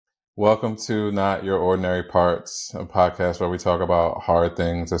Welcome to Not Your Ordinary Parts, a podcast where we talk about hard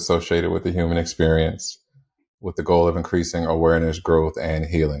things associated with the human experience with the goal of increasing awareness, growth, and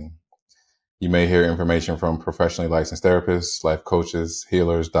healing. You may hear information from professionally licensed therapists, life coaches,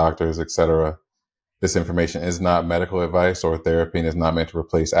 healers, doctors, etc. This information is not medical advice or therapy and is not meant to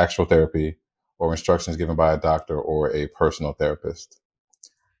replace actual therapy or instructions given by a doctor or a personal therapist.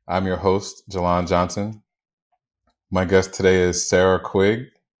 I'm your host, Jalon Johnson. My guest today is Sarah Quigg.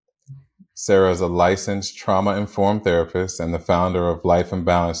 Sarah is a licensed trauma-informed therapist and the founder of Life and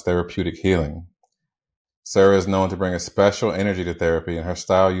Balance Therapeutic Healing. Sarah is known to bring a special energy to therapy, and her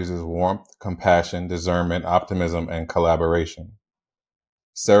style uses warmth, compassion, discernment, optimism, and collaboration.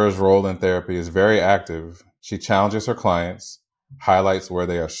 Sarah's role in therapy is very active. She challenges her clients, highlights where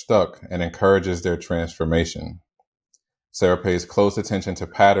they are stuck, and encourages their transformation. Sarah pays close attention to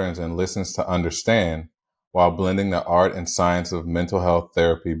patterns and listens to understand while blending the art and science of mental health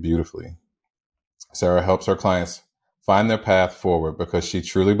therapy beautifully. Sarah helps her clients find their path forward because she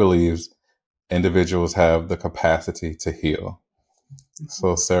truly believes individuals have the capacity to heal.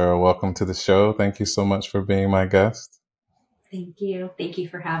 So, Sarah, welcome to the show. Thank you so much for being my guest. Thank you. Thank you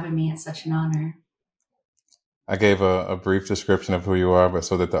for having me. It's such an honor. I gave a brief description of who you are, but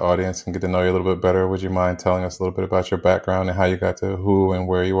so that the audience can get to know you a little bit better, would you mind telling us a little bit about your background and how you got to who and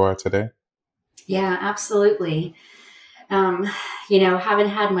where you are today? Yeah, absolutely. Having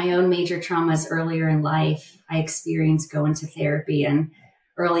had my own major traumas earlier in life, I experienced going to therapy, and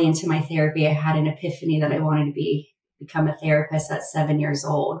early into my therapy, I had an epiphany that I wanted to become a therapist at 7 years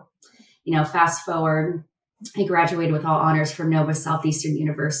old. Fast forward, I graduated with all honors from Nova Southeastern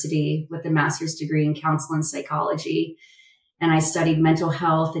University with a master's degree in counseling psychology. And I studied mental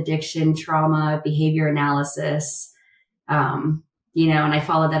health, addiction, trauma, behavior analysis, and I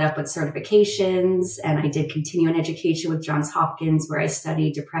followed that up with certifications, and I did continuing education with Johns Hopkins, where I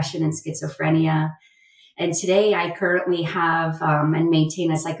studied depression and schizophrenia. And today I currently have and maintain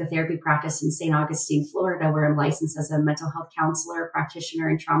a psychotherapy practice in St. Augustine, Florida, where I'm licensed as a mental health counselor, practitioner,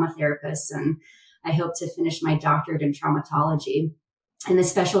 and trauma therapist. And I hope to finish my doctorate in traumatology. And the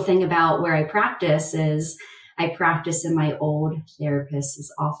special thing about where I practice is I practice in my old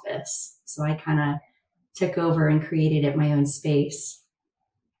therapist's office. So I kind of took over and created it my own space.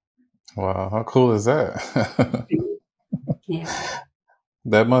 Wow, how cool is that? Yeah.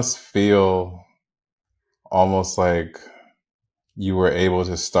 That must feel almost like you were able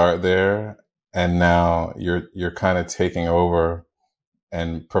to start there and now you're kind of taking over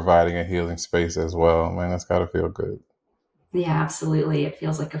and providing a healing space as well. Man, that's got to feel good. Yeah, absolutely. It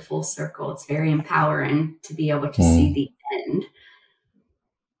feels like a full circle. It's very empowering to be able to see the end.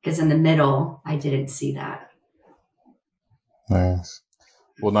 Because in the middle, I didn't see that. Nice.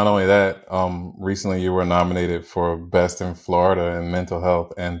 Well, not only that, recently you were nominated for Best in Florida in Mental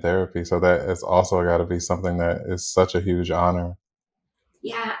Health and Therapy. So that has also got to be something that is such a huge honor.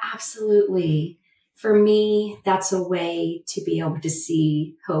 Yeah, absolutely. For me, that's a way to be able to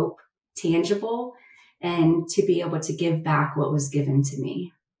see hope tangible and to be able to give back what was given to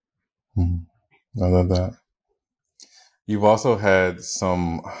me. I love that. You've also had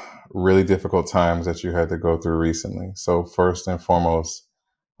some really difficult times that you had to go through recently. So first and foremost,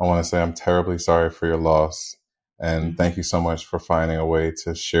 I want to say I'm terribly sorry for your loss. And thank you so much for finding a way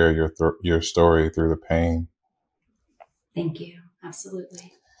to share your story through the pain. Thank you.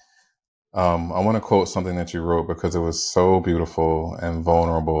 Absolutely. I want to quote something that you wrote because it was so beautiful and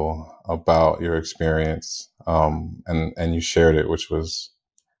vulnerable about your experience. And you shared it, which was,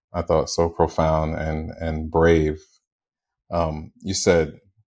 I thought, so profound and brave. You said,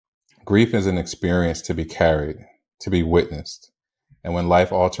 grief is an experience to be carried, to be witnessed. And when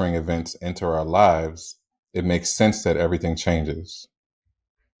life-altering events enter our lives, it makes sense that everything changes.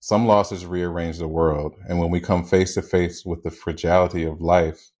 Some losses rearrange the world, and when we come face to face with the fragility of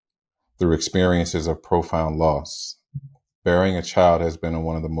life through experiences of profound loss, burying a child has been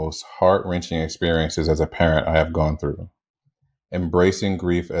one of the most heart-wrenching experiences as a parent I have gone through. Embracing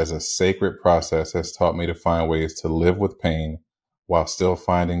grief as a sacred process has taught me to find ways to live with pain while still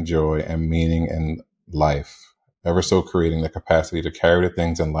finding joy and meaning in life, ever so creating the capacity to carry the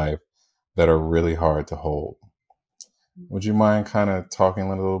things in life that are really hard to hold. Would you mind kind of talking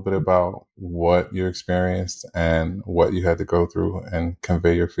a little bit about what you experienced and what you had to go through and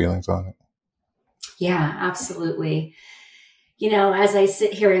convey your feelings on it? Yeah, absolutely. As I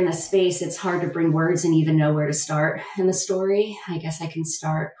sit here in this space, it's hard to bring words and even know where to start in the story. I guess I can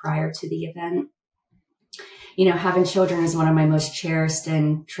start prior to the event. Having children is one of my most cherished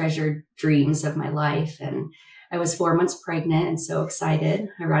and treasured dreams of my life. And I was 4 months pregnant and so excited.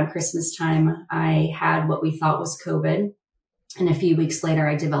 Around Christmas time, I had what we thought was COVID. And a few weeks later,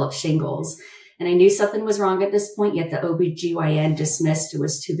 I developed shingles. And I knew something was wrong at this point, yet the OBGYN dismissed and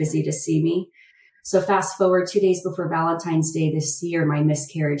was too busy to see me. So fast forward 2 days before Valentine's Day this year, my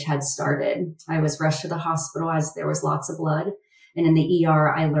miscarriage had started. I was rushed to the hospital as there was lots of blood. And in the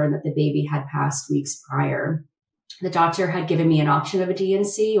ER, I learned that the baby had passed weeks prior. The doctor had given me an option of a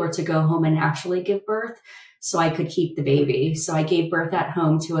DNC or to go home and naturally give birth so I could keep the baby. So I gave birth at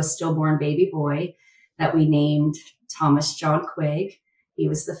home to a stillborn baby boy that we named Thomas John Quigg. He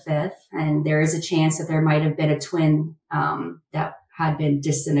was the fifth, and there is a chance that there might have been a twin that had been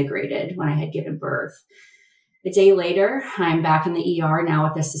disintegrated when I had given birth. A day later, I'm back in the ER now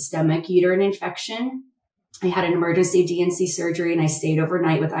with a systemic uterine infection. I had an emergency DNC surgery and I stayed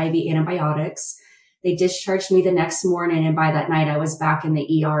overnight with IV antibiotics. They discharged me the next morning, and by that night I was back in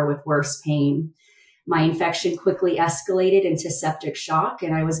the ER with worse pain. My infection quickly escalated into septic shock,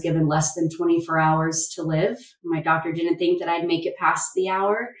 and I was given less than 24 hours to live. My doctor didn't think that I'd make it past the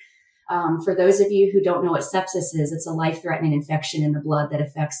hour. For those of you who don't know what sepsis is, it's a life-threatening infection in the blood that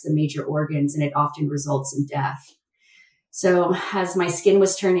affects the major organs, and it often results in death. So as my skin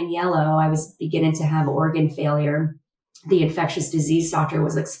was turning yellow, I was beginning to have organ failure. The infectious disease doctor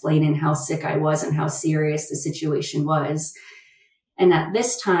was explaining how sick I was and how serious the situation was. And at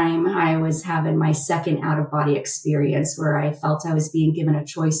this time, I was having my second out-of-body experience where I felt I was being given a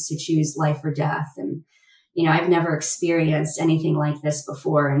choice to choose life or death. And, I've never experienced anything like this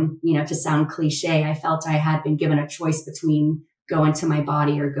before. And, to sound cliche, I felt I had been given a choice between going to my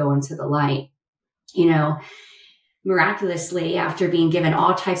body or going to the light. Miraculously, after being given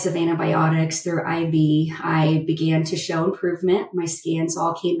all types of antibiotics through IV, I began to show improvement. My scans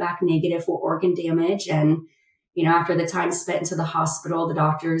all came back negative for organ damage. And, after the time spent into the hospital, the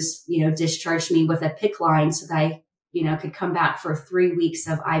doctors, discharged me with a PICC line so that I, could come back for 3 weeks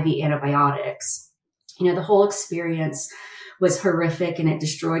of IV antibiotics. The whole experience was horrific and it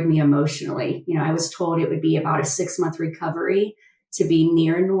destroyed me emotionally. I was told it would be about a 6-month recovery to be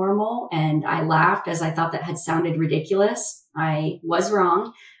near normal. And I laughed as I thought that had sounded ridiculous. I was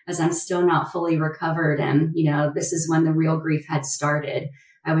wrong as I'm still not fully recovered. And, this is when the real grief had started.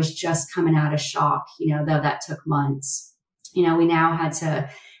 I was just coming out of shock, though that took months. We now had to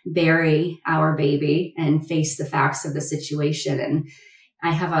bury our baby and face the facts of the situation. And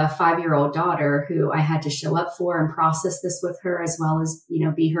I have a 5-year-old daughter who I had to show up for and process this with her as well as,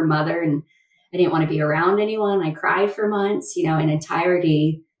 be her mother. And I didn't want to be around anyone. I cried for months, in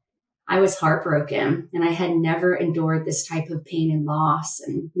entirety. I was heartbroken and I had never endured this type of pain and loss.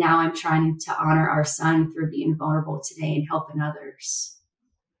 And now I'm trying to honor our son through being vulnerable today and helping others.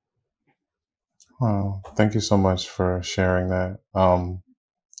 Wow. Thank you so much for sharing that.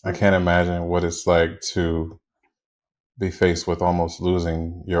 I can't imagine what it's like to be faced with almost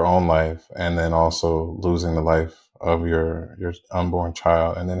losing your own life and then also losing the life of your unborn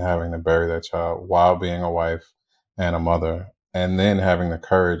child and then having to bury that child while being a wife and a mother, and then having the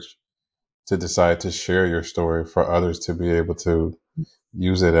courage to decide to share your story for others to be able to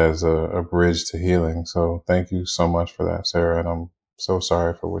use it as a bridge to healing. So thank you so much for that, Sarah. And I'm so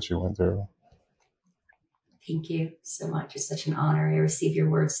sorry for what you went through. Thank you so much. It's such an honor. I receive your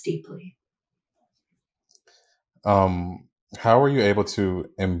words deeply. How were you able to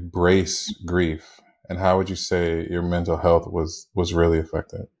embrace grief, and how would you say your mental health was really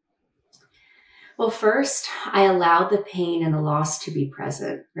affected? Well, first, I allowed the pain and the loss to be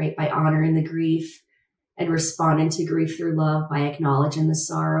present, right? By honoring the grief and responding to grief through love, by acknowledging the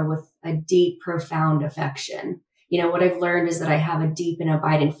sorrow with a deep, profound affection. What I've learned is that I have a deep and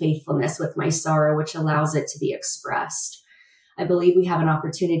abiding faithfulness with my sorrow, which allows it to be expressed. I believe we have an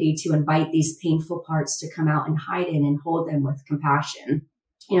opportunity to invite these painful parts to come out and hide in and hold them with compassion.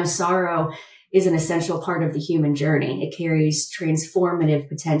 Sorrow is an essential part of the human journey. It carries transformative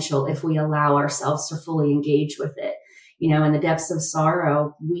potential if we allow ourselves to fully engage with it. In the depths of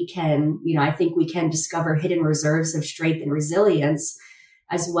sorrow, we can, I think we can discover hidden reserves of strength and resilience,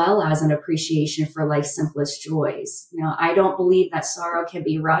 as well as an appreciation for life's simplest joys. I don't believe that sorrow can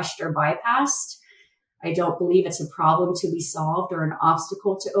be rushed or bypassed. I don't believe it's a problem to be solved or an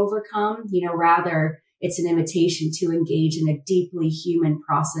obstacle to overcome. Rather, it's an invitation to engage in a deeply human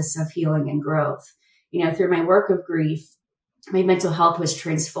process of healing and growth. Through my work of grief, my mental health was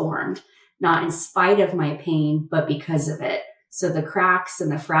transformed, not in spite of my pain, but because of it. So the cracks and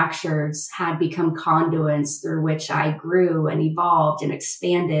the fractures had become conduits through which I grew and evolved and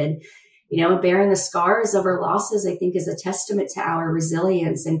expanded. Bearing the scars of our losses, I think, is a testament to our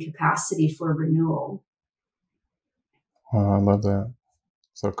resilience and capacity for renewal. I love that.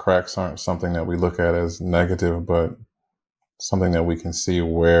 So cracks aren't something that we look at as negative, but something that we can see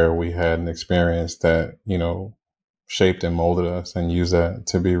where we had an experience that, shaped and molded us and use that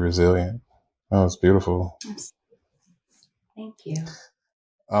to be resilient. That was beautiful. Thank you.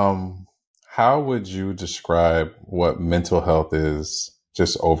 How would you describe what mental health is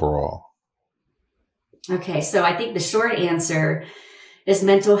just overall? Okay, so I think the short answer is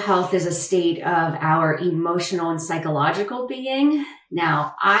mental health is a state of our emotional and psychological being.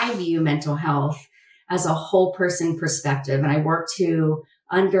 Now, I view mental health as a whole person perspective, and I work to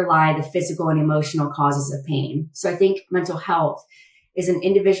underlie the physical and emotional causes of pain. So I think mental health is an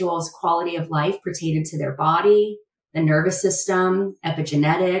individual's quality of life pertaining to their body, the nervous system,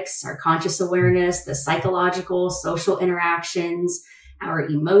 epigenetics, our conscious awareness, the psychological, social interactions, our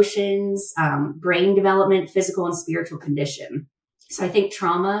emotions, brain development, physical and spiritual condition. So I think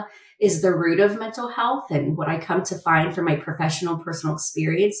trauma is the root of mental health. And what I come to find from my professional personal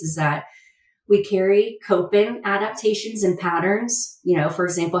experience is that we carry coping adaptations and patterns. For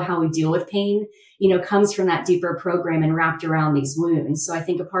example, how we deal with pain, comes from that deeper program and wrapped around these wounds. So I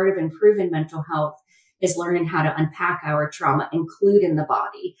think a part of improving mental health is learning how to unpack our trauma, including the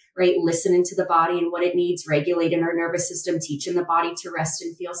body, right? Listening to the body and what it needs, regulating our nervous system, teaching the body to rest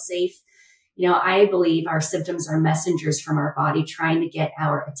and feel safe. I believe our symptoms are messengers from our body trying to get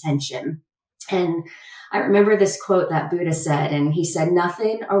our attention. And I remember this quote that Buddha said, and he said,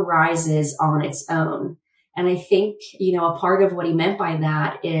 nothing arises on its own. And I think, a part of what he meant by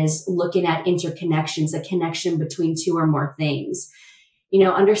that is looking at interconnections, a connection between two or more things.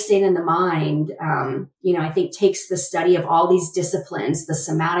 Understanding the mind, I think takes the study of all these disciplines, the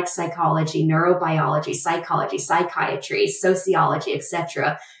somatic psychology, neurobiology, psychology, psychiatry, sociology,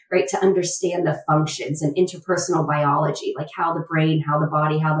 etc., right, to understand the functions and interpersonal biology, like how the brain, how the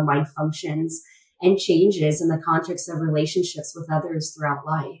body, how the mind functions and changes in the context of relationships with others throughout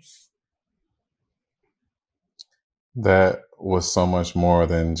life. That was so much more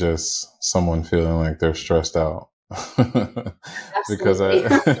than just someone feeling like they're stressed out. Because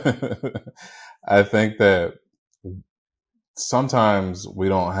I think that sometimes we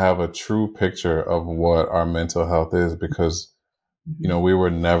don't have a true picture of what our mental health is because, we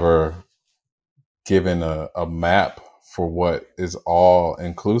were never given a map for what is all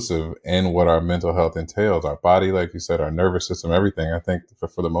inclusive in what our mental health entails. Our body, like you said, our nervous system, everything. I think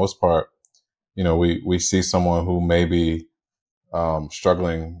for the most part, we see someone who may be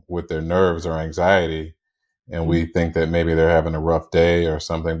struggling with their nerves or anxiety, and we think that maybe they're having a rough day or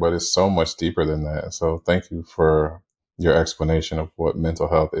something, but it's so much deeper than that. So thank you for your explanation of what mental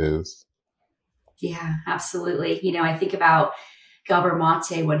health is. Yeah, absolutely. I think about Gabor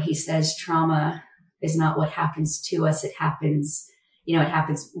Mate when he says trauma is not what happens to us. It happens,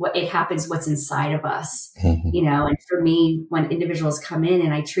 it happens what's inside of us, and for me, when individuals come in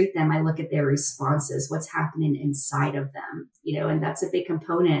and I treat them, I look at their responses, what's happening inside of them, and that's a big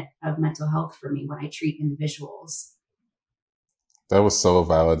component of mental health for me when I treat individuals. That was so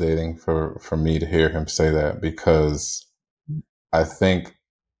validating for me to hear him say that, because I think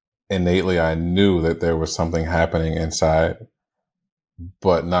innately I knew that there was something happening inside,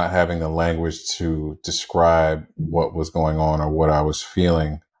 but not having the language to describe what was going on or what I was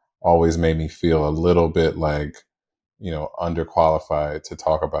feeling always made me feel a little bit like, underqualified to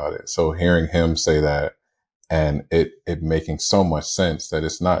talk about it. So hearing him say that and it making so much sense that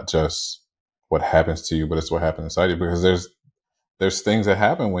it's not just what happens to you, but it's what happens inside you, because there's things that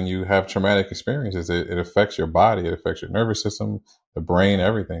happen when you have traumatic experiences. It affects your body, it affects your nervous system, the brain,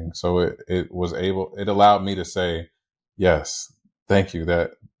 everything. So it allowed me to say, yes, thank you,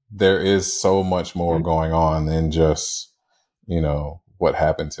 that there is so much more going on than just, what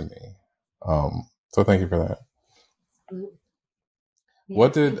happened to me. So thank you for that.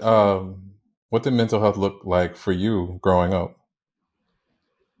 Yeah, what did mental health look like for you growing up?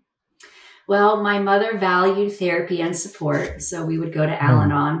 Well, my mother valued therapy and support. So we would go to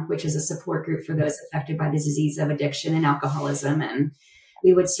Al-Anon, which is a support group for those affected by the disease of addiction and alcoholism. And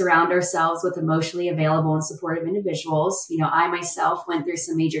we would surround ourselves with emotionally available and supportive individuals. I myself went through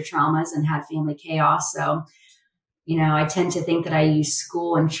some major traumas and had family chaos. So, I tend to think that I used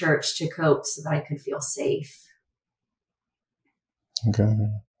school and church to cope so that I could feel safe. Okay.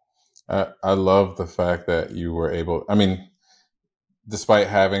 I love the fact that you were able, despite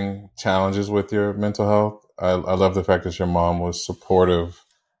having challenges with your mental health, I love the fact that your mom was supportive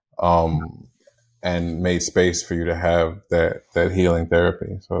and made space for you to have that healing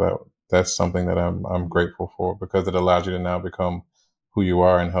therapy. So that's something that I'm grateful for, because it allowed you to now become who you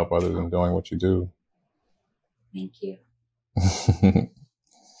are and help others in doing what you do. Thank you.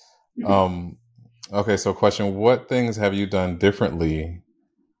 Okay, so question, what things have you done differently,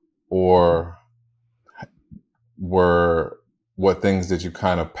 or what things did you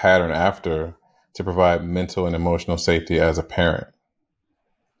kind of pattern after to provide mental and emotional safety as a parent?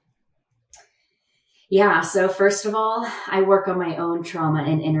 Yeah. So first of all, I work on my own trauma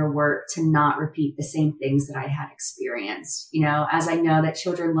and inner work to not repeat the same things that I had experienced. As I know that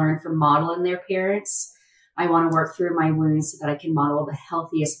children learn from modeling their parents, I want to work through my wounds so that I can model the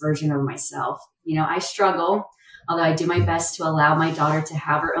healthiest version of myself. I struggle, although I do my best to allow my daughter to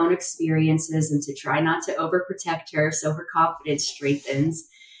have her own experiences and to try not to overprotect her so her confidence strengthens.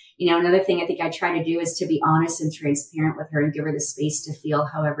 Another thing I think I try to do is to be honest and transparent with her and give her the space to feel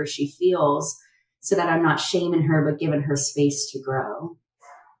however she feels, so that I'm not shaming her, but giving her space to grow.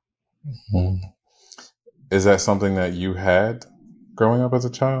 Mm-hmm. Is that something that you had growing up as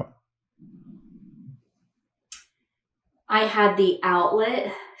a child? I had the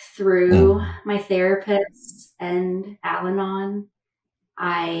outlet through my therapist and Al-Anon.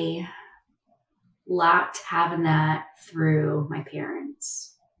 I lacked having that through my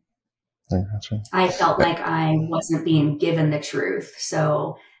parents. I gotcha. I felt like I wasn't being given the truth.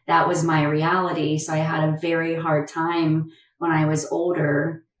 So that was my reality. So I had a very hard time when I was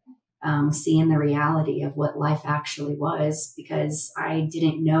older seeing the reality of what life actually was, because I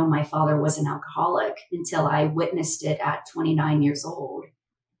didn't know my father was an alcoholic until I witnessed it at 29 years old.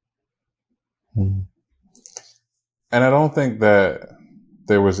 And I don't think that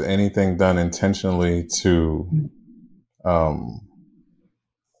there was anything done intentionally to kind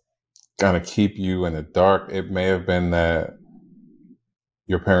of keep you in the dark. It may have been that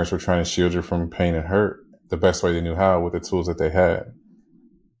your parents were trying to shield you from pain and hurt the best way they knew how with the tools that they had.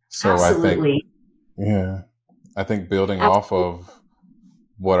 So Absolutely. I think building Absolutely. off of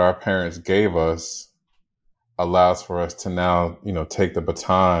what our parents gave us allows for us to now, take the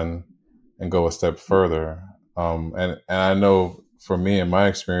baton and go a step further. And I know for me and my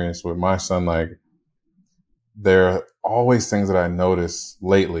experience with my son, like, there are always things that I notice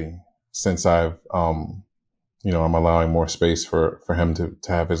lately since I'm allowing more space for him to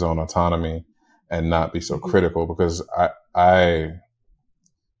have his own autonomy and not be so critical, because I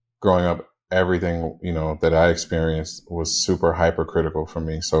growing up, everything, that I experienced was super hypercritical for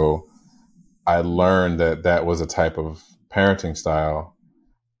me. So I learned that was a type of parenting style.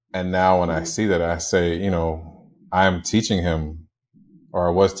 And now when I see that, I say, I'm teaching him, or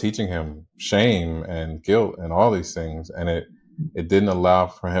I was teaching him, shame and guilt and all these things. And it didn't allow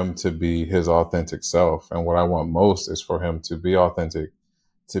for him to be his authentic self. And what I want most is for him to be authentic,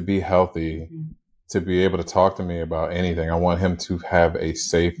 to be healthy, to be able to talk to me about anything. I want him to have a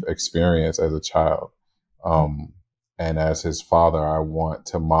safe experience as a child. And as his father, I want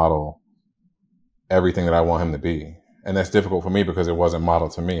to model everything that I want him to be. And that's difficult for me because it wasn't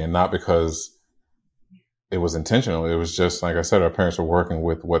modeled to me, and not because it was intentional. It was just, like I said, our parents were working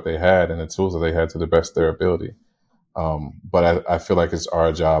with what they had and the tools that they had to the best of their ability. But I feel like it's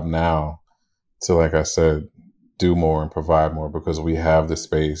our job now to, like I said, do more and provide more, because we have the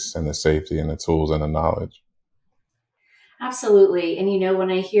space and the safety and the tools and the knowledge. Absolutely. And,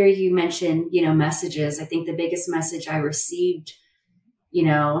 when I hear you mention, messages, I think the biggest message I received,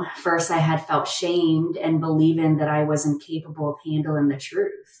 first I had felt shamed and believing that I wasn't capable of handling the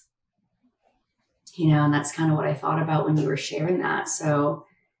truth. And that's kind of what I thought about when you were sharing that. So,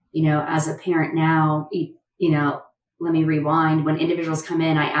 as a parent now, let me rewind. When individuals come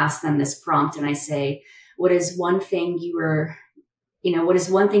in, I ask them this prompt and I say, what is one thing what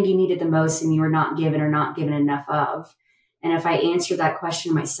is one thing you needed the most and you were not given or not given enough of? And if I answer that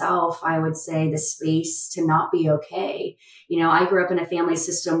question myself, I would say the space to not be okay. I grew up in a family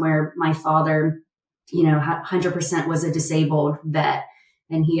system where my father, 100% was a disabled vet,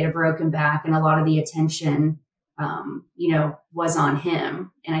 and he had a broken back, and a lot of the attention, was on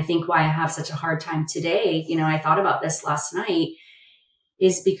him. And I think why I have such a hard time today, I thought about this last night,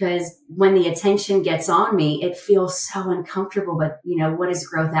 is because when the attention gets on me, it feels so uncomfortable. But, what is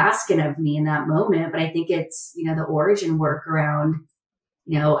growth asking of me in that moment? But I think it's, the origin work around,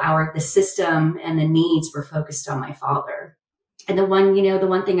 the system and the needs were focused on my father. And the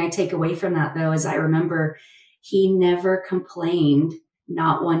one thing I take away from that, though, is I remember he never complained,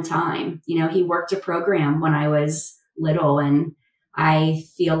 not one time. He worked a program when I was little, and I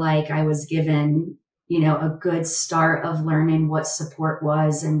feel like I was given, a good start of learning what support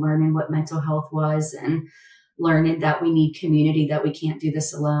was and learning what mental health was and learning that we need community, that we can't do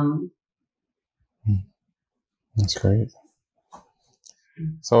this alone. That's great.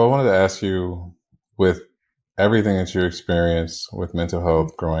 So I wanted to ask you, with everything that you experienced with mental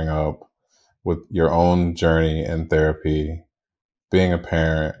health growing up, with your own journey in therapy, being a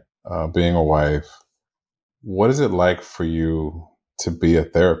parent, being a wife, what is it like for you to be a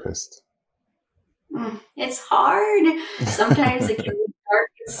therapist? It's hard. Sometimes it can be dark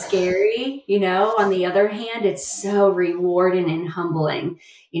scary, on the other hand, it's so rewarding and humbling.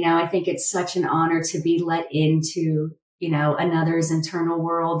 I think it's such an honor to be let into, another's internal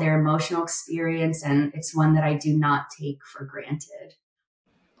world, their emotional experience. And it's one that I do not take for granted.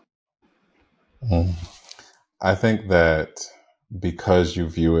 Mm. I think that because you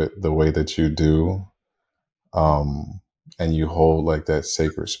view it the way that you do, and you hold like that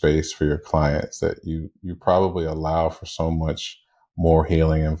sacred space for your clients, that you probably allow for so much more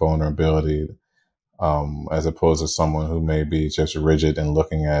healing and vulnerability, as opposed to someone who may be just rigid and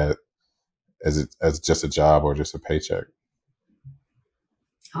looking at it as just a job or just a paycheck.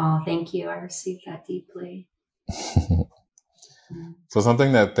 Oh, thank you. I received that deeply. So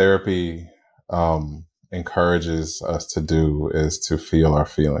something that therapy encourages us to do is to feel our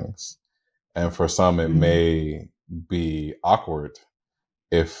feelings. And for some, it may be awkward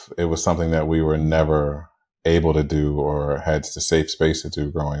if it was something that we were never able to do or had the safe space to do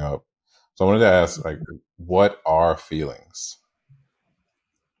growing up. So I wanted to ask, like, what are feelings?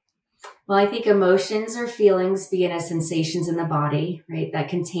 Well, I think emotions or feelings begin as sensations in the body, right, that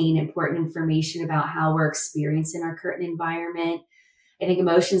contain important information about how we're experiencing our current environment. I think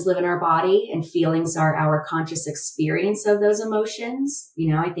emotions live in our body and feelings are our conscious experience of those emotions.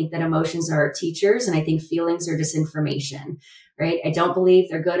 I think that emotions are our teachers and I think feelings are just information, right? I don't believe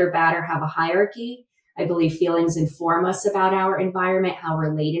they're good or bad or have a hierarchy. I believe feelings inform us about our environment, how we're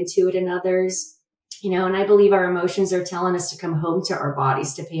related to it and others. And I believe our emotions are telling us to come home to our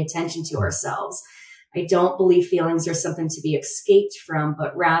bodies, to pay attention to ourselves. I don't believe feelings are something to be escaped from,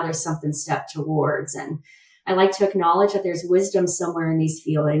 but rather something stepped towards. And I like to acknowledge that there's wisdom somewhere in these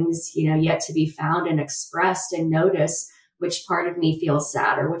feelings, yet to be found and expressed, and notice which part of me feels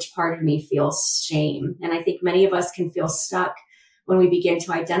sad or which part of me feels shame. And I think many of us can feel stuck when we begin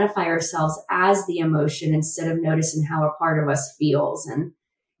to identify ourselves as the emotion instead of noticing how a part of us feels. And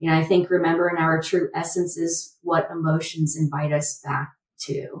I think remembering our true essence is what emotions invite us back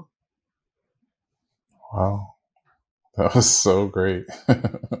to. Wow, that was so great.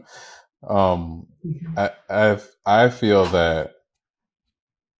 I feel that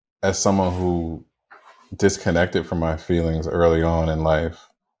as someone who disconnected from my feelings early on in life,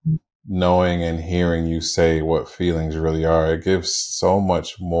 knowing and hearing you say what feelings really are, it gives so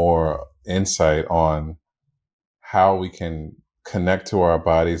much more insight on how we can connect to our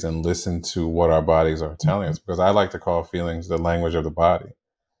bodies and listen to what our bodies are telling us. Because I like to call feelings the language of the body.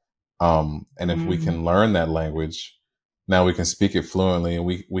 And if we can learn that language, now we can speak it fluently, and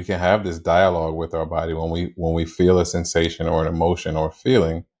we can have this dialogue with our body when we feel a sensation or an emotion or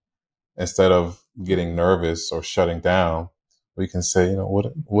feeling. Instead of getting nervous or shutting down, we can say,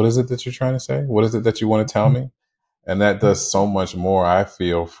 what is it that you're trying to say? What is it that you want to tell me? And that does so much more, I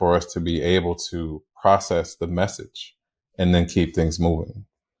feel, for us to be able to process the message and then keep things moving.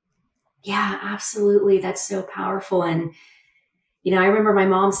 Yeah, absolutely. That's so powerful. And, I remember my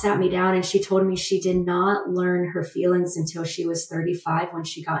mom sat me down and she told me she did not learn her feelings until she was 35 when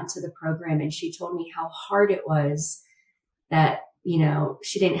she got into the program. And she told me how hard it was that,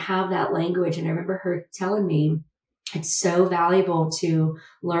 she didn't have that language. And I remember her telling me it's so valuable to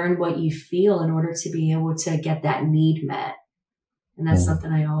learn what you feel in order to be able to get that need met. And that's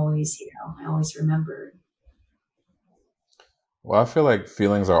something I always remembered. Well, I feel like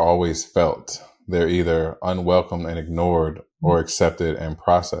feelings are always felt. They're either unwelcome and ignored or accepted and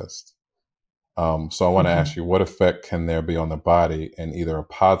processed. So I want to ask you, what effect can there be on the body in either a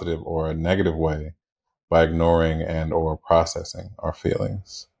positive or a negative way by ignoring and or processing our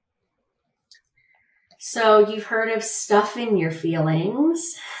feelings? So you've heard of stuffing your feelings,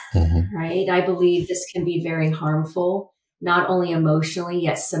 right? I believe this can be very harmful, not only emotionally,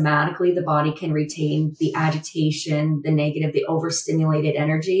 yet somatically. The body can retain the agitation, the negative, the overstimulated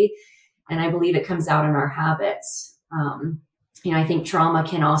energy. And I believe it comes out in our habits. I think trauma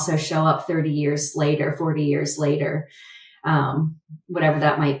can also show up 30 years later, 40 years later, whatever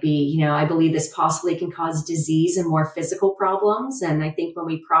that might be. I believe this possibly can cause disease and more physical problems. And I think when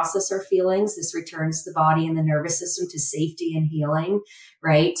we process our feelings, this returns the body and the nervous system to safety and healing,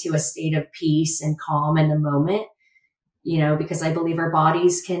 right? To a state of peace and calm in the moment, because I believe our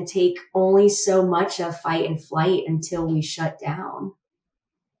bodies can take only so much of fight and flight until we shut down.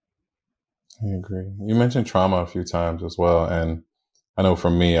 I agree. You mentioned trauma a few times as well. And I know for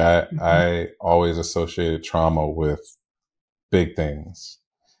me, I always associated trauma with big things.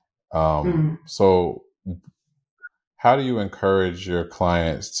 So how do you encourage your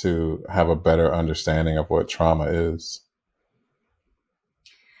clients to have a better understanding of what trauma is?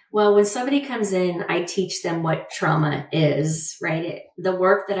 Well, when somebody comes in, I teach them what trauma is, right? The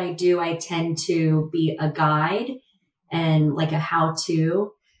work that I do, I tend to be a guide and like a how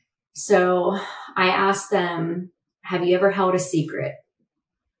to. So I asked them, have you ever held a secret?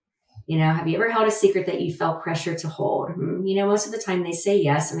 Have you ever held a secret that you felt pressure to hold? Most of the time they say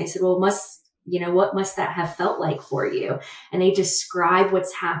yes. And I said, well, what must that have felt like for you? And they describe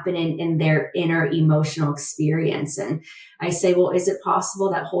what's happening in their inner emotional experience. And I say, well, is it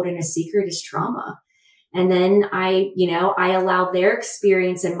possible that holding a secret is trauma? And then I allow their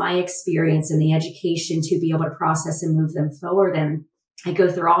experience and my experience and the education to be able to process and move them forward. And I go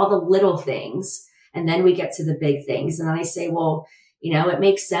through all the little things, and then we get to the big things. And then I say, well, it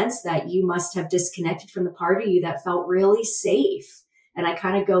makes sense that you must have disconnected from the part of you that felt really safe. And I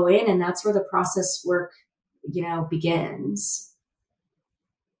kind of go in, and that's where the process work, begins.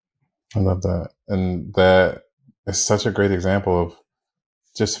 I love that. And that is such a great example of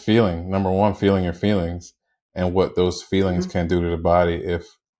just feeling, number one, feeling your feelings and what those feelings can do to the body if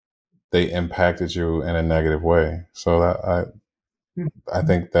they impacted you in a negative way. So I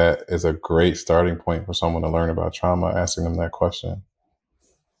think that is a great starting point for someone to learn about trauma, asking them that question.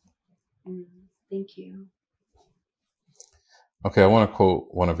 Thank you. Okay, I want to quote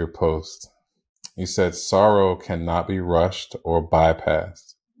one of your posts. You said, sorrow cannot be rushed or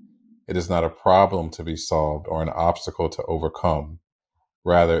bypassed. It is not a problem to be solved or an obstacle to overcome.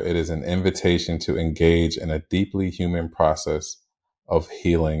 Rather, it is an invitation to engage in a deeply human process of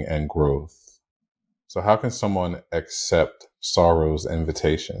healing and growth. So how can someone accept sorrow's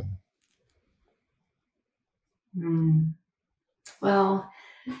invitation? Well,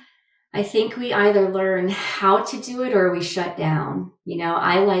 I think we either learn how to do it or we shut down.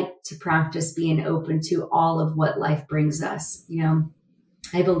 I like to practice being open to all of what life brings us.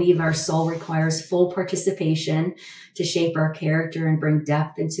 I believe our soul requires full participation to shape our character and bring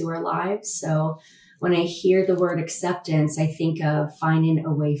depth into our lives. So when I hear the word acceptance, I think of finding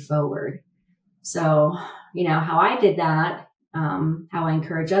a way forward. So, how I did that, how I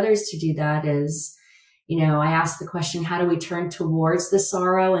encourage others to do that is, I ask the question, how do we turn towards the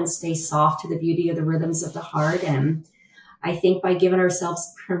sorrow and stay soft to the beauty of the rhythms of the heart? And I think by giving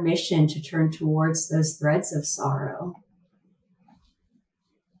ourselves permission to turn towards those threads of sorrow.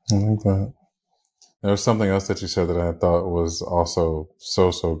 I like that. There was something else that you said that I thought was also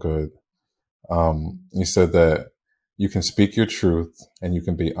so good. You said that you can speak your truth and you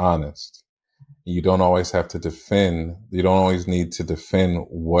can be honest. You don't always have to defend. You don't always need to defend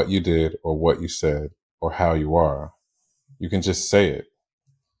what you did or what you said or how you are. You can just say it.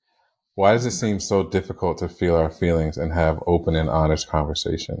 Why does it seem so difficult to feel our feelings and have open and honest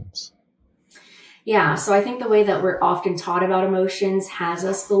conversations? Yeah, so I think the way that we're often taught about emotions has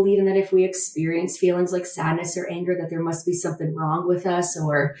us believing that if we experience feelings like sadness or anger, that there must be something wrong with us,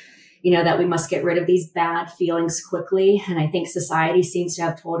 or, that we must get rid of these bad feelings quickly. And I think society seems to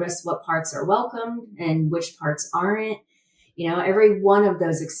have told us what parts are welcome and which parts aren't. Every one of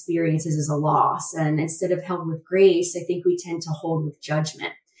those experiences is a loss. And instead of held with grace, I think we tend to hold with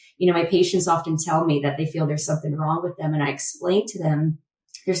judgment. My patients often tell me that they feel there's something wrong with them. And I explain to them,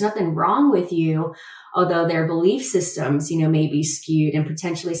 there's nothing wrong with you, although their belief systems, may be skewed, and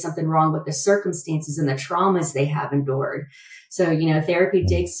potentially something wrong with the circumstances and the traumas they have endured. So, therapy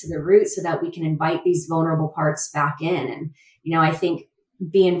digs to the root so that we can invite these vulnerable parts back in. And, I think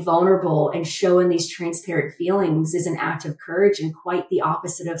being vulnerable and showing these transparent feelings is an act of courage and quite the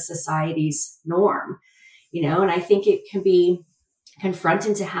opposite of society's norm, and I think it can be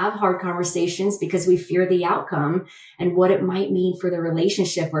confronting to have hard conversations because we fear the outcome and what it might mean for the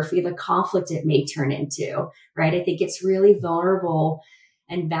relationship or for the conflict it may turn into, right? I think it's really vulnerable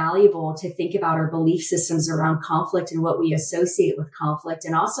and valuable to think about our belief systems around conflict and what we associate with conflict,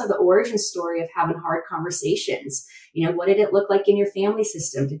 and also the origin story of having hard conversations. What did it look like in your family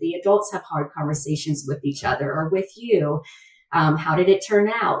system? Did the adults have hard conversations with each other or with you? How did it turn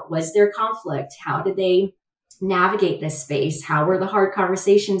out? Was there conflict? How did they navigate this space? How were the hard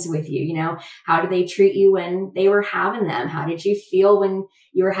conversations with you? How did they treat you when they were having them? How did you feel when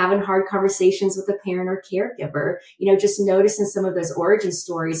you were having hard conversations with a parent or caregiver? Just noticing some of those origin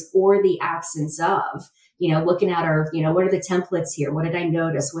stories or the absence of, looking at our, what are the templates here? What did I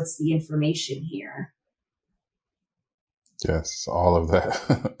notice? What's the information here? Yes, all of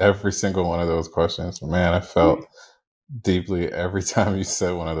that. Every single one of those questions. Man, I felt deeply every time you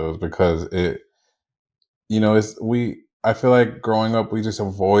said one of those, because I feel like growing up, we just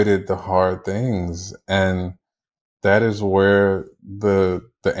avoided the hard things. And that is where the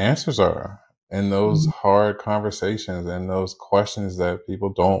answers are, in those hard conversations and those questions that people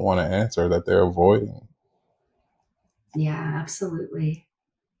don't want to answer, that they're avoiding. Yeah, absolutely.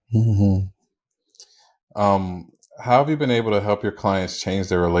 Mm-hmm. How have you been able to help your clients change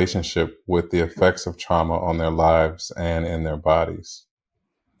their relationship with the effects of trauma on their lives and in their bodies?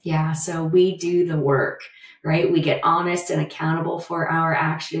 Yeah, so we do the work, right? We get honest and accountable for our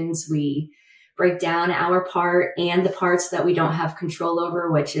actions. We break down our part and the parts that we don't have control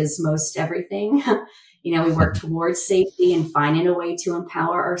over, which is most everything. We work towards safety and finding a way to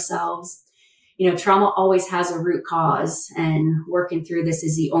empower ourselves. Trauma always has a root cause, and working through this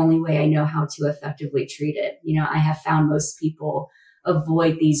is the only way I know how to effectively treat it. I have found most people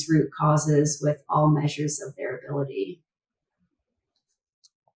avoid these root causes with all measures of their ability.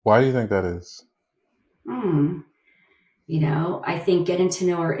 Why do you think that is? Hmm. I think getting to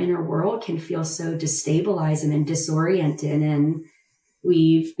know our inner world can feel so destabilizing and disorienting. And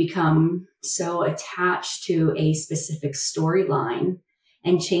we've become so attached to a specific storyline,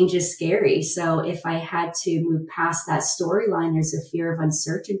 and change is scary. So if I had to move past that storyline, there's a fear of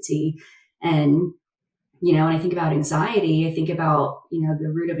uncertainty. And when I think about anxiety, I think about,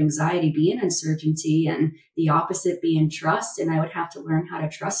 the root of anxiety being uncertainty and the opposite being trust. And I would have to learn how to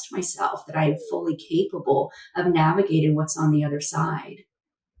trust myself, that I am fully capable of navigating what's on the other side.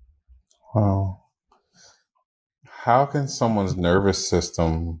 Wow. How can someone's nervous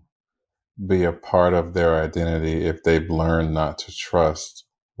system be a part of their identity if they've learned not to trust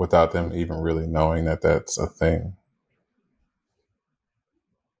without them even really knowing that that's a thing?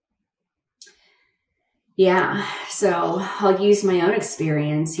 Yeah. So I'll use my own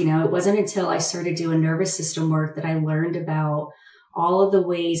experience. It wasn't until I started doing nervous system work that I learned about all of the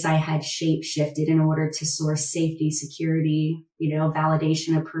ways I had shape shifted in order to source safety, security,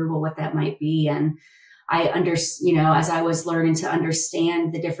 validation, approval, what that might be. And as I was learning to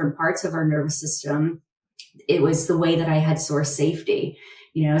understand the different parts of our nervous system, it was the way that I had sourced safety.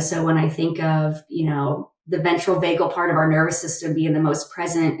 So when I think of, the ventral vagal part of our nervous system being the most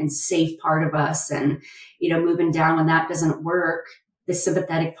present and safe part of us, and, moving down when that doesn't work, the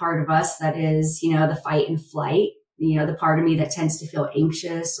sympathetic part of us that is, the fight and flight, the part of me that tends to feel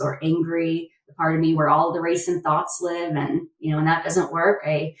anxious or angry, the part of me where all the racing thoughts live. And, when that doesn't work,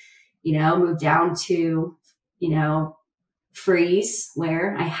 I, move down to, freeze,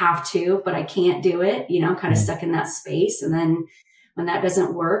 where I have to, but I can't do it. I'm kind of stuck in that space. And then when that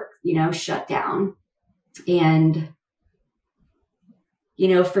doesn't work, shut down. And,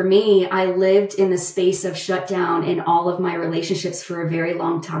 for me, I lived in the space of shutdown in all of my relationships for a very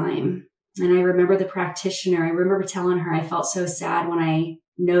long time. And I remember the practitioner, I remember telling her I felt so sad when I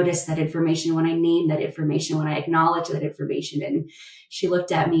noticed that information, when I named that information, when I acknowledged that information. And she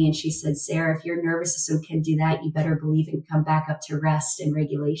looked at me and she said, Sarah, if your nervous system can do that, you better believe and come back up to rest and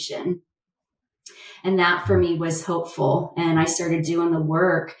regulation. And that for me was hopeful. And I started doing the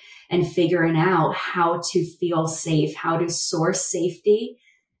work and figuring out how to feel safe, how to source safety,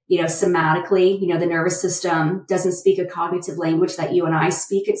 somatically. The nervous system doesn't speak a cognitive language that you and I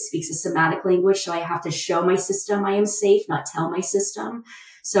speak. It speaks a somatic language. So I have to show my system I am safe, not tell my system.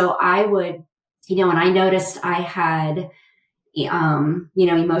 So I would, when I noticed I had,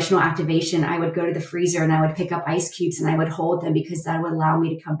 emotional activation, I would go to the freezer and I would pick up ice cubes and I would hold them, because that would allow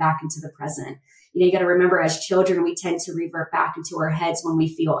me to come back into the present. You got to remember, as children, we tend to revert back into our heads when we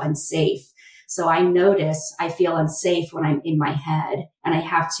feel unsafe. So I notice I feel unsafe when I'm in my head, and I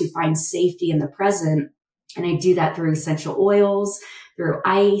have to find safety in the present. And I do that through essential oils, through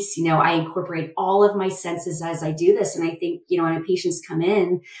ice. I incorporate all of my senses as I do this. And I think, when patients come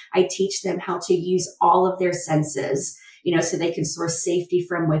in, I teach them how to use all of their senses, so they can source safety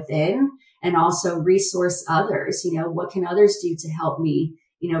from within and also resource others. What can others do to help me,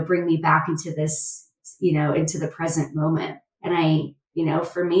 bring me back into this, into the present moment? And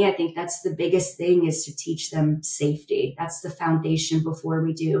for me, I think that's the biggest thing, is to teach them safety. That's the foundation before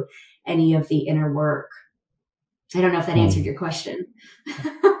we do any of the inner work. I don't know if that answered your question.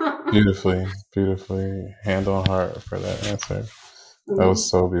 Beautifully. Hand on heart for that answer. That was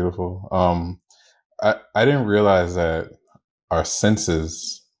so beautiful. I didn't realize that our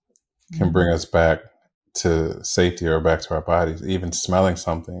senses can bring us back to safety or back to our bodies. Even smelling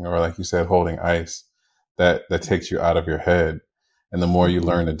something, or like you said, holding ice, that takes you out of your head. And the more you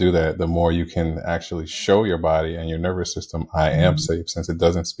learn to do that, the more you can actually show your body and your nervous system, I am safe, since it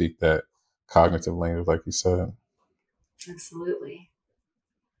doesn't speak that cognitive language, like you said. Absolutely.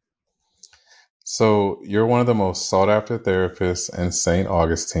 So you're one of the most sought after therapists in St.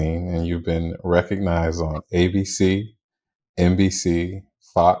 Augustine, and you've been recognized on ABC, NBC,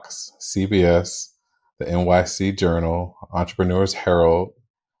 Fox, CBS, the NYC Journal, Entrepreneurs Herald,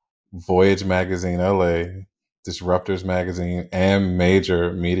 Voyage Magazine LA, Disruptors Magazine, and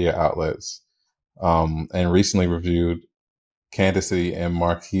major media outlets, and recently reviewed candidacy in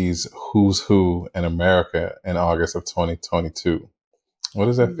Marquis' Who's Who in America in August of 2022. What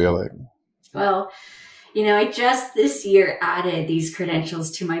does that feel like? Well, I just this year added these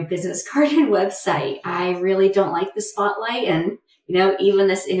credentials to my business card and website. I really don't like the spotlight. And, even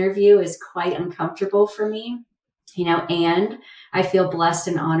this interview is quite uncomfortable for me, and I feel blessed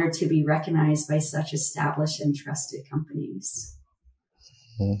and honored to be recognized by such established and trusted companies.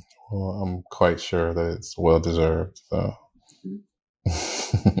 Well, I'm quite sure that it's well-deserved. So.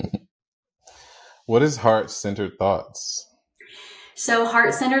 What is Heart-Centered Thoughts? So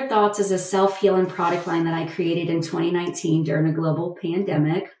Heart-Centered Thoughts is a self-healing product line that I created in 2019 during a global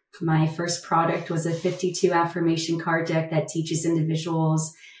pandemic. My first product was a 52 affirmation card deck that teaches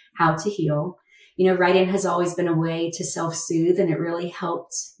individuals how to heal. Writing has always been a way to self-soothe, and it really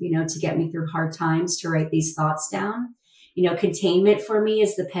helped, to get me through hard times to write these thoughts down. Containment for me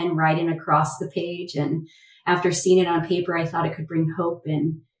is the pen writing across the page. And after seeing it on paper, I thought it could bring hope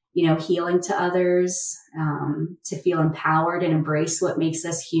and, healing to others, to feel empowered and embrace what makes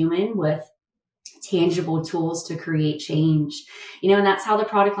us human with tangible tools to create change. And that's how the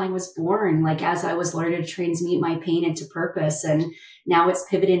product line was born. Like, as I was learning to transmute my pain into purpose, and now it's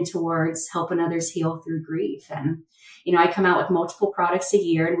pivoting towards helping others heal through grief. And, I come out with multiple products a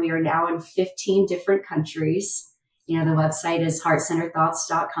year, and we are now in 15 different countries. The website is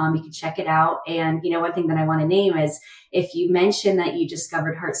heartcenteredthoughts.com. You can check it out. And, one thing that I want to name is, if you mention that you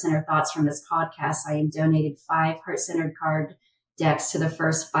discovered Heart-Centered Thoughts from this podcast, I am donated 5 Heart-Centered card decks to the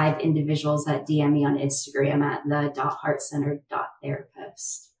first 5 individuals that DM me on Instagram at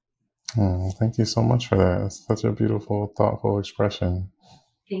the.heartcentered.therapist. Thank you so much for that. It's such a beautiful, thoughtful expression.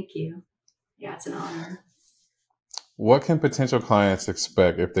 Thank you. Yeah, it's an honor. What can potential clients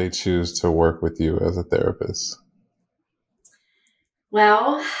expect if they choose to work with you as a therapist?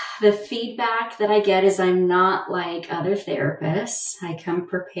 Well, the feedback that I get is I'm not like other therapists. I come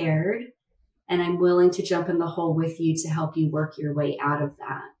prepared, and I'm willing to jump in the hole with you to help you work your way out of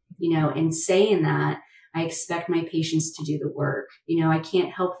that. And saying that, I expect my patients to do the work. I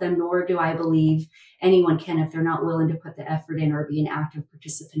can't help them, nor do I believe anyone can if they're not willing to put the effort in or be an active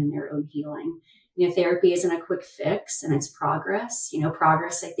participant in their own healing. Therapy isn't a quick fix, and it's progress.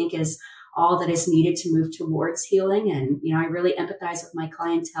 Progress, I think, is all that is needed to move towards healing. And, I really empathize with my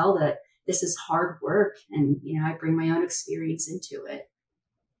clientele that this is hard work, and, I bring my own experience into it.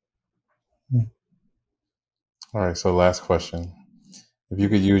 All right. So last question. If you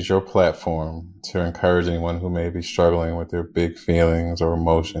could use your platform to encourage anyone who may be struggling with their big feelings or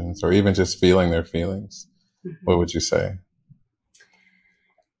emotions, or even just feeling their feelings, what would you say?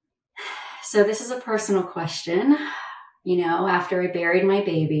 So this is a personal question. After I buried my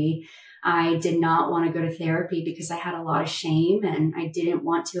baby, I did not want to go to therapy because I had a lot of shame, and I didn't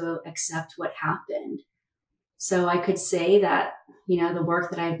want to accept what happened. So I could say that, the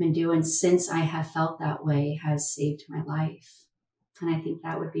work that I've been doing since I have felt that way has saved my life. And I think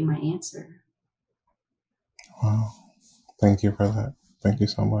that would be my answer. Wow. Thank you for that. Thank you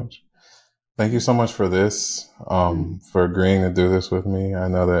so much. Thank you so much for this, for agreeing to do this with me. I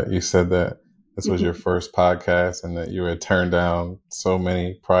know that you said that this was your first podcast and that you had turned down so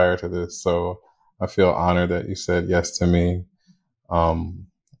many prior to this. So I feel honored that you said yes to me.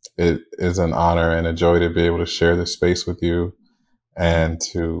 It is an honor and a joy to be able to share this space with you and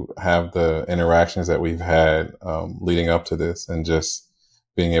to have the interactions that we've had leading up to this, and just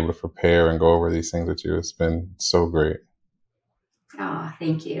being able to prepare and go over these things with you. It's been so great. Oh,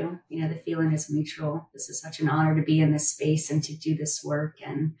 thank you. The feeling is mutual. This is such an honor to be in this space and to do this work.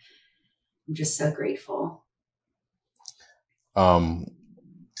 And I'm just so grateful. I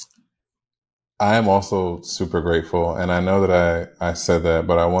am also super grateful. And I know that I said that,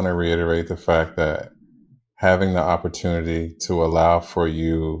 but I want to reiterate the fact that having the opportunity to allow for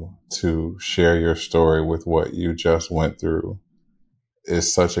you to share your story with what you just went through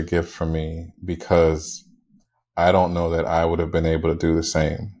is such a gift for me, because I don't know that I would have been able to do the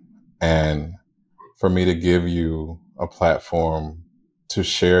same. And for me to give you a platform to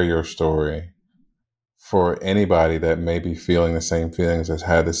share your story for anybody that may be feeling the same feelings, has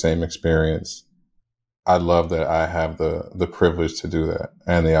had the same experience, I love that I have the privilege to do that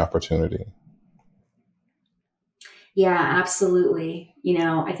and the opportunity. Yeah, absolutely.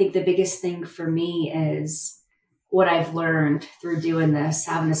 I think the biggest thing for me is what I've learned through doing this,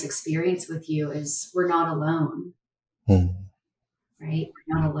 having this experience with you, is we're not alone, right? We're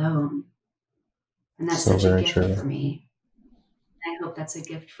not alone. And that's So such a very gift true. for me. I hope that's a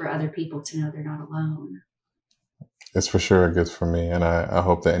gift for other people to know they're not alone. It's for sure a gift for me. And I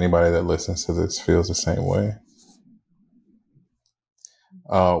hope that anybody that listens to this feels the same way.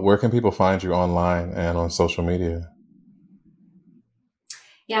 Where can people find you online and on social media?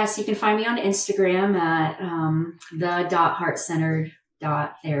 Yeah, so you can find me on Instagram at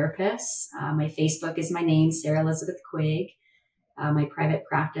the.heartcentered.therapist. My Facebook is my name, Sarah Elizabeth Quigg. My private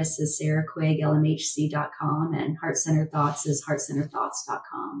practice is Sarah Quigg, LMHC.com, and Heart Centered Thoughts is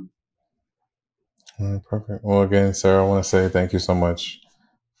heartcenteredthoughts.com. Perfect. Well, again, Sarah, I want to say thank you so much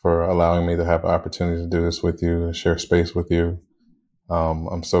for allowing me to have the opportunity to do this with you and share space with you.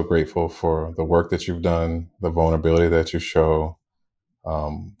 I'm so grateful for the work that you've done, the vulnerability that you show,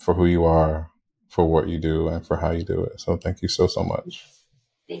 for who you are, for what you do, and for how you do it. So thank you so much.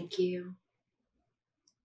 Thank you.